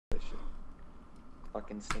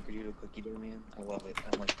Fucking snickerdoodle cookie dough, man. I love it.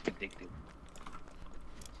 I'm like addicted.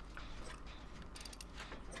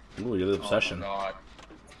 Ooh, you're the obsession. Oh my god.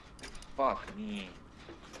 Fuck me.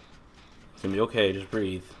 It's gonna be okay, just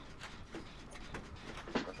breathe.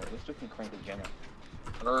 Okay, let's do some cranky Jenna.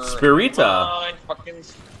 Spirita! Fucking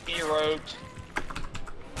Spiro.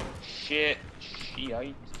 Shit.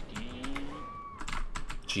 Shite.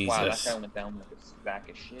 Jesus. Wow, that guy went down like a sack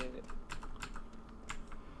of shit.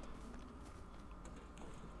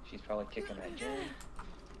 She's probably kicking that Jen.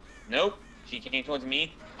 Nope. She came towards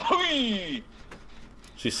me. Hoi!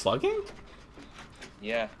 She's slugging?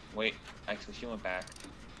 Yeah, wait. Actually, she went back.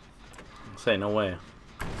 Say, no way.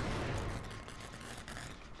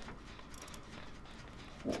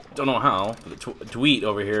 Don't know how, but the tweet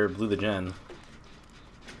over here blew the gen.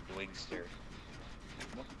 Twigster.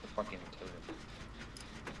 Look at the fucking totem.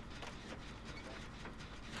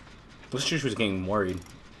 Looks like she was getting worried.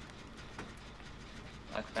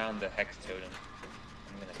 I found the hex totem.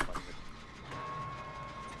 I'm gonna cleanse it.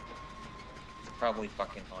 It's probably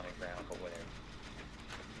fucking haunted ground, but whatever.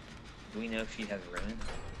 Do we know if she has ruin?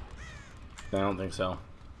 I don't think so.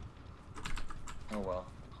 Oh well.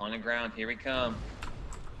 Haunted ground, here we come.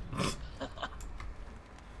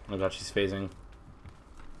 Oh god, she's phasing.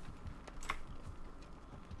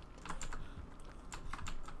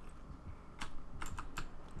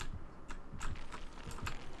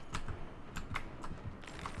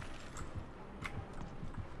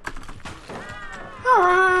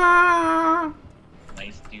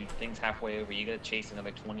 Nice, dude. Thing's halfway over. You gotta chase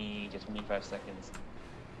another 20 to 25 seconds.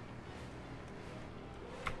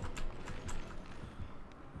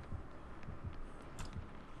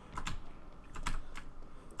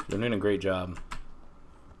 You're doing a great job.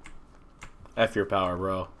 F your power,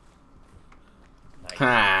 bro. Nice.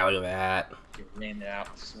 Ha, look at that. You're laying it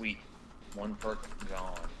out. Sweet. One perk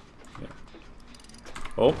gone. Yeah.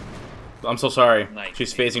 Oh, I'm so sorry. Nice.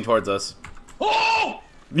 She's phasing towards us. Oh!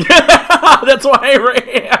 Yeah, that's why I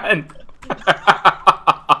ran.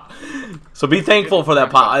 So be thankful for that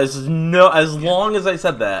pop. As long as I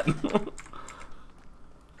said that.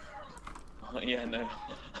 Yeah, no.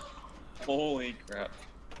 Holy crap.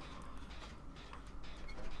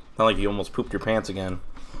 Not like you almost pooped your pants again.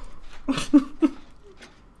 I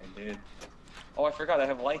did. Oh, I forgot I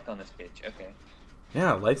have light on this bitch. Okay.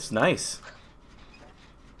 Yeah, life's nice.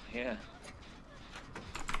 Yeah.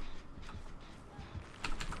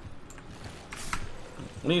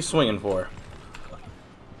 What are you swinging for?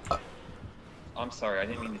 I'm sorry, I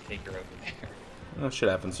didn't mean to take her over there. Oh, shit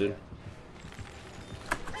happens, dude.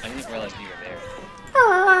 I didn't realize you were there.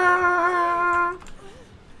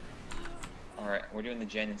 Alright, we're doing the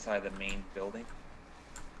gen inside the main building.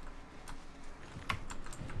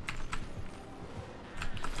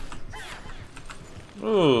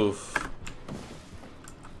 Oof. What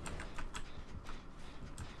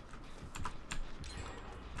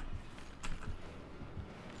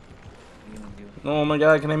are you gonna do? Oh my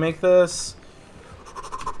god, can I make this?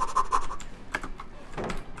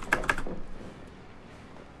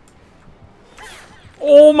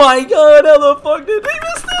 Oh my god, how the fuck did they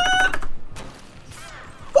miss that?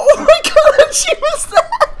 Oh my god, she missed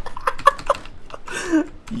that!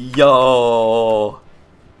 Yo.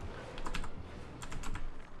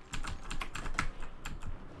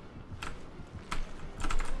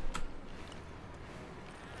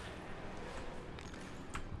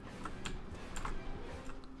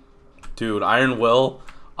 Dude, Iron Will,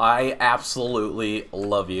 I absolutely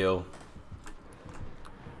love you.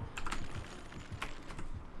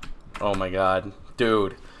 Oh my god.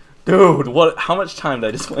 Dude. Dude, what? How much time did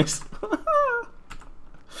I just waste?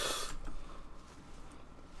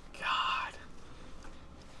 God.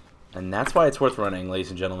 And that's why it's worth running, ladies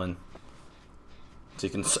and gentlemen. So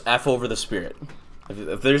you can F over the spirit.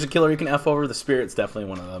 If there's a killer you can F over, the spirit's definitely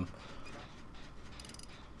one of them.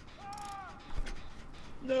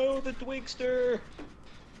 No, the Twigster!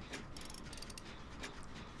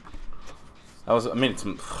 I made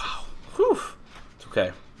some. Wow. Whew. It's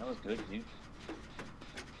okay. That was good, dude.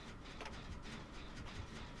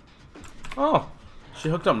 Oh, she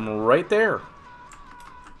hooked up right there.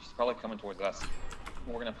 She's probably coming towards us.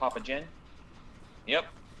 We're gonna pop a gen. Yep.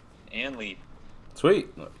 And leave. Sweet.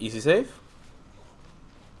 Easy save.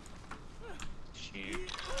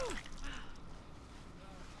 Shoot.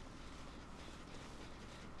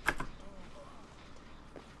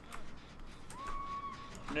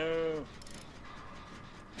 No.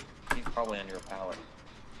 He's probably under a pallet.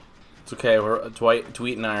 It's okay.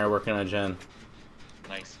 Tweet and I are working on Gen.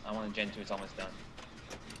 Nice. I want a gen 2. It's almost done.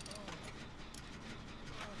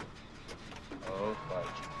 Oh, fudge.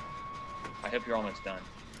 I hope you're almost done.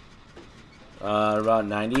 About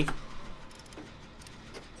 90.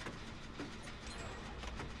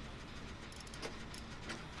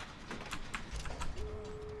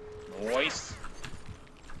 Nice.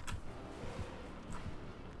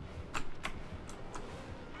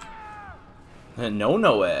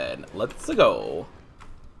 No, Ed. Let's go.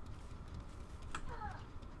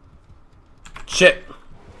 Shit.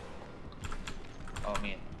 Oh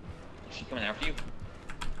man, is she coming after you?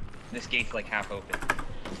 This gate's like half open.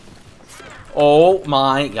 Oh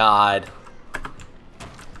my god.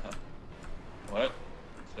 What?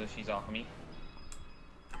 So she's off of me.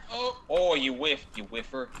 Oh, you whiffed, you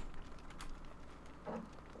whiffer.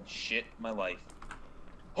 Shit, my life.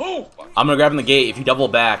 Oh, fuck. I'm gonna grab him the gate. If you double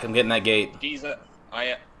back, I'm getting that gate. She's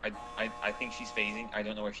I think she's phasing. I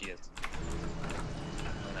don't know where she is.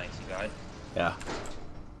 Oh, nice, you got it. Yeah.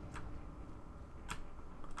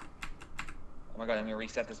 Oh my god, I'm gonna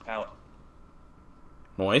reset this pallet.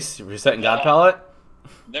 Nice. You're resetting God pallet?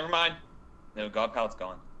 Never mind. No, God pallet's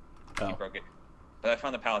gone. She Oh. broke it. But I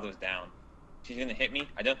found the pallet that was down. She's gonna hit me.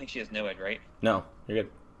 I don't think she has no edge, right? No, you're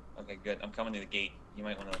good. Okay, good. I'm coming to the gate. You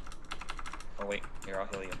might want to. Oh wait, here I'll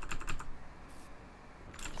heal you.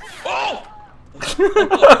 Oh!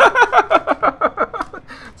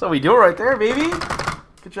 That's what we do right there, baby.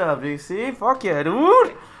 Good job, JC. Fuck yeah,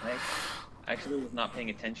 dude. I actually was not paying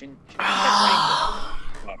attention.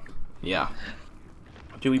 Fuck. Yeah.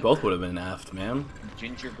 Dude, we both would have been effed, man.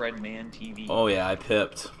 Gingerbread Man TV. Oh yeah, I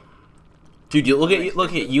pipped. Dude, you look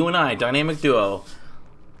at you and I, dynamic duo.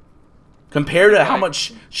 Compared to how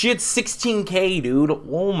much she had 16K, dude.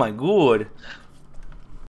 Oh my god.